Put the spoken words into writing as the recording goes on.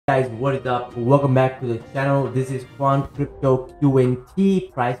Guys, what is up? Welcome back to the channel. This is Quant Crypto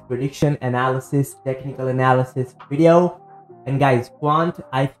Qnt price prediction analysis, technical analysis video. And guys, Quant,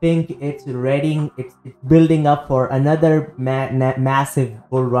 I think it's ready. It's building up for another massive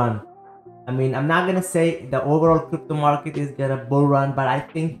bull run. I mean, I'm not gonna say the overall crypto market is gonna bull run, but I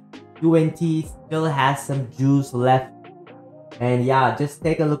think Qnt still has some juice left. And yeah, just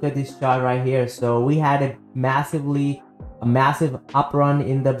take a look at this chart right here. So we had a massive up run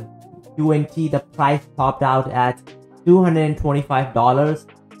in the Qnt. The price topped out at $225,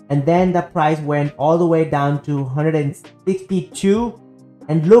 and then the price went all the way down to 162.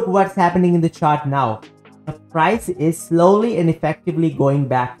 And look what's happening in the chart now. The price is slowly and effectively going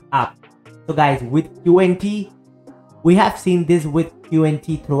back up. So guys, with Qnt, we have seen this with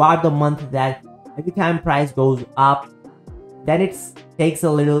Qnt throughout the month, that every time price goes up, then it takes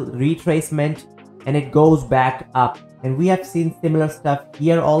a little retracement and it goes back up. And we have seen similar stuff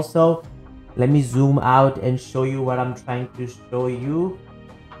here also. Let me zoom out and show you what I'm trying to show you.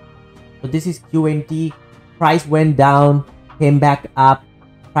 So this is Qnt. Price went down, came back up.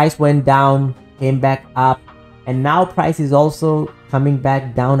 Price went down, came back up. And now price is also coming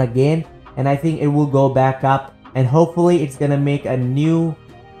back down again. And I think it will go back up. And hopefully it's gonna make a new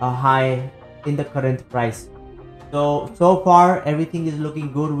high in the current price. So far everything is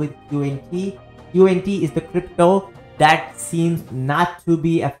looking good with Qnt. Qnt is the crypto that seems not to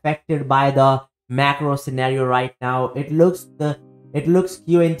be affected by the macro scenario right now. It looks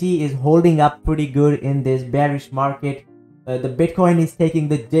Qnt is holding up pretty good in this bearish market. The Bitcoin is taking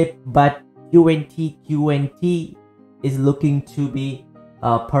the dip, but Qnt is looking to be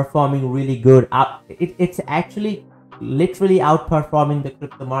performing really good. It's actually literally outperforming the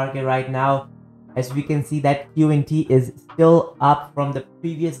crypto market right now. As we can see that Qnt is still up from the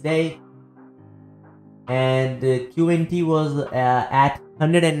previous day, and Qnt was at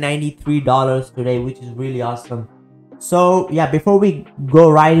 $193 today, which is really awesome. So yeah, before we go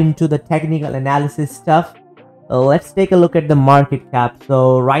right into the technical analysis stuff, let's take a look at the market cap.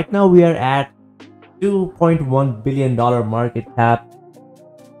 So right now we are at $2.1 billion market cap,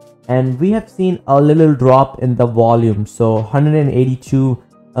 and we have seen a little drop in the volume. So $182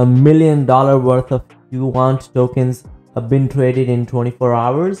 million worth of Quant tokens have been traded in 24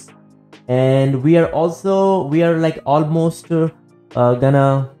 hours. And we are almost we are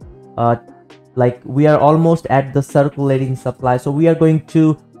almost at the circulating supply. So we are going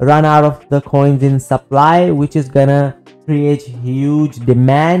to run out of the coins in supply, which is gonna create huge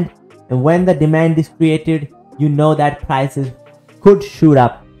demand. And when the demand is created, you know that prices could shoot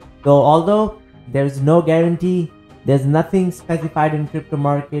up. So although there's no guarantee, there's nothing specified in crypto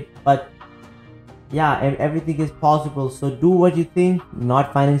market, but yeah, everything is possible. So do what you think,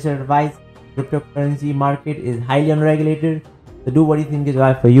 not financial advice. Cryptocurrency market is highly unregulated, so do what you think is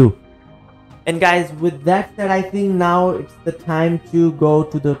right for you. And guys, with that said, I think now it's the time to go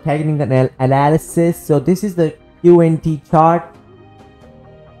to the technical analysis. So this is the Qnt chart,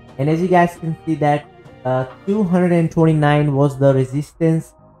 and as you guys can see that 229 was the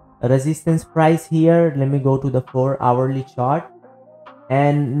resistance price here. Let me go to the 4-hourly chart,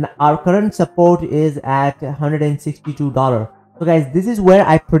 and our current support is at $162. So guys, this is where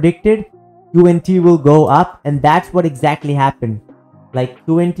I predicted Qnt will go up, and that's what exactly happened. Like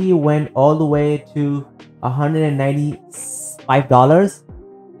Qnt went all the way to $195,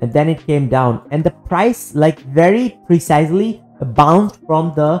 and then it came down, and the price like very precisely bounced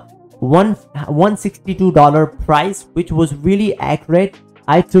from the $162 price, which was really accurate.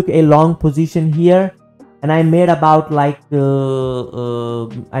 I took a long position here, and I made about like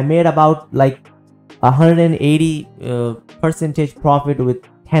 180 percentage profit with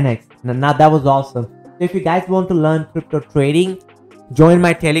 10x. Now that was awesome. So if you guys want to learn crypto trading, join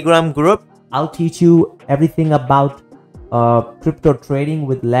my Telegram group. I'll teach you everything about crypto trading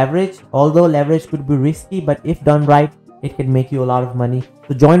with leverage. Although leverage could be risky, but if done right, it can make you a lot of money.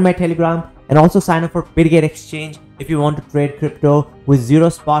 So join my Telegram, and also sign up for Bitget Exchange if you want to trade crypto with 0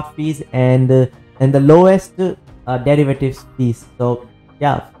 spot fees and the lowest derivatives fees. So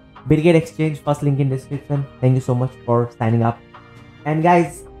yeah, Bitget Exchange, first link in description. Thank you so much for signing up. And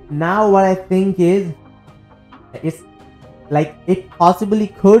guys, now what I think is, it's like it possibly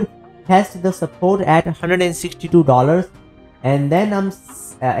could test the support at $162, and then I'm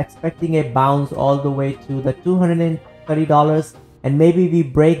expecting a bounce all the way to the $230, and maybe we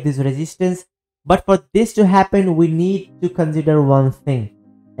break this resistance. But for this to happen, we need to consider one thing,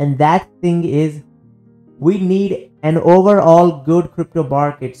 and that thing is we need an overall good crypto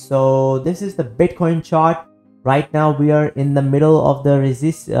market. So this is the Bitcoin chart. Right now we are in the middle of the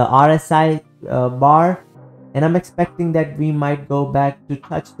RSI bar, and I'm expecting that we might go back to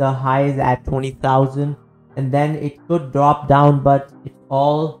touch the highs at 20,000, and then it could drop down, but it's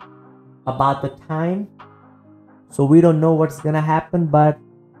all about the time. So we don't know what's gonna happen, but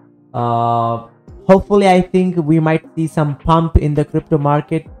hopefully I think we might see some pump in the crypto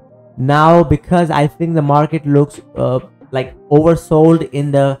market now, because I think the market looks like oversold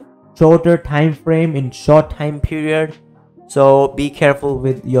in the shorter time frame, in short time period. So be careful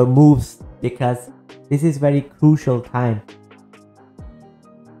with your moves, because this is very crucial time.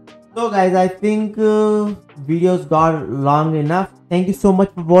 So guys, I think videos got long enough. Thank you so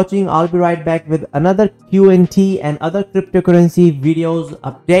much for watching. I'll be right back with another Qnt and other cryptocurrency videos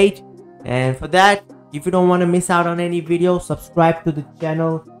update. And for that, if you don't want to miss out on any video, subscribe to the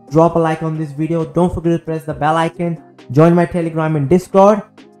channel, drop a like on this video. Don't forget to press the bell icon, join my Telegram and Discord,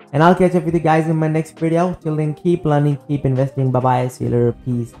 and I'll catch up with you guys in my next video. Till then, keep learning, keep investing. Bye bye, see you later,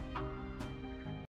 peace.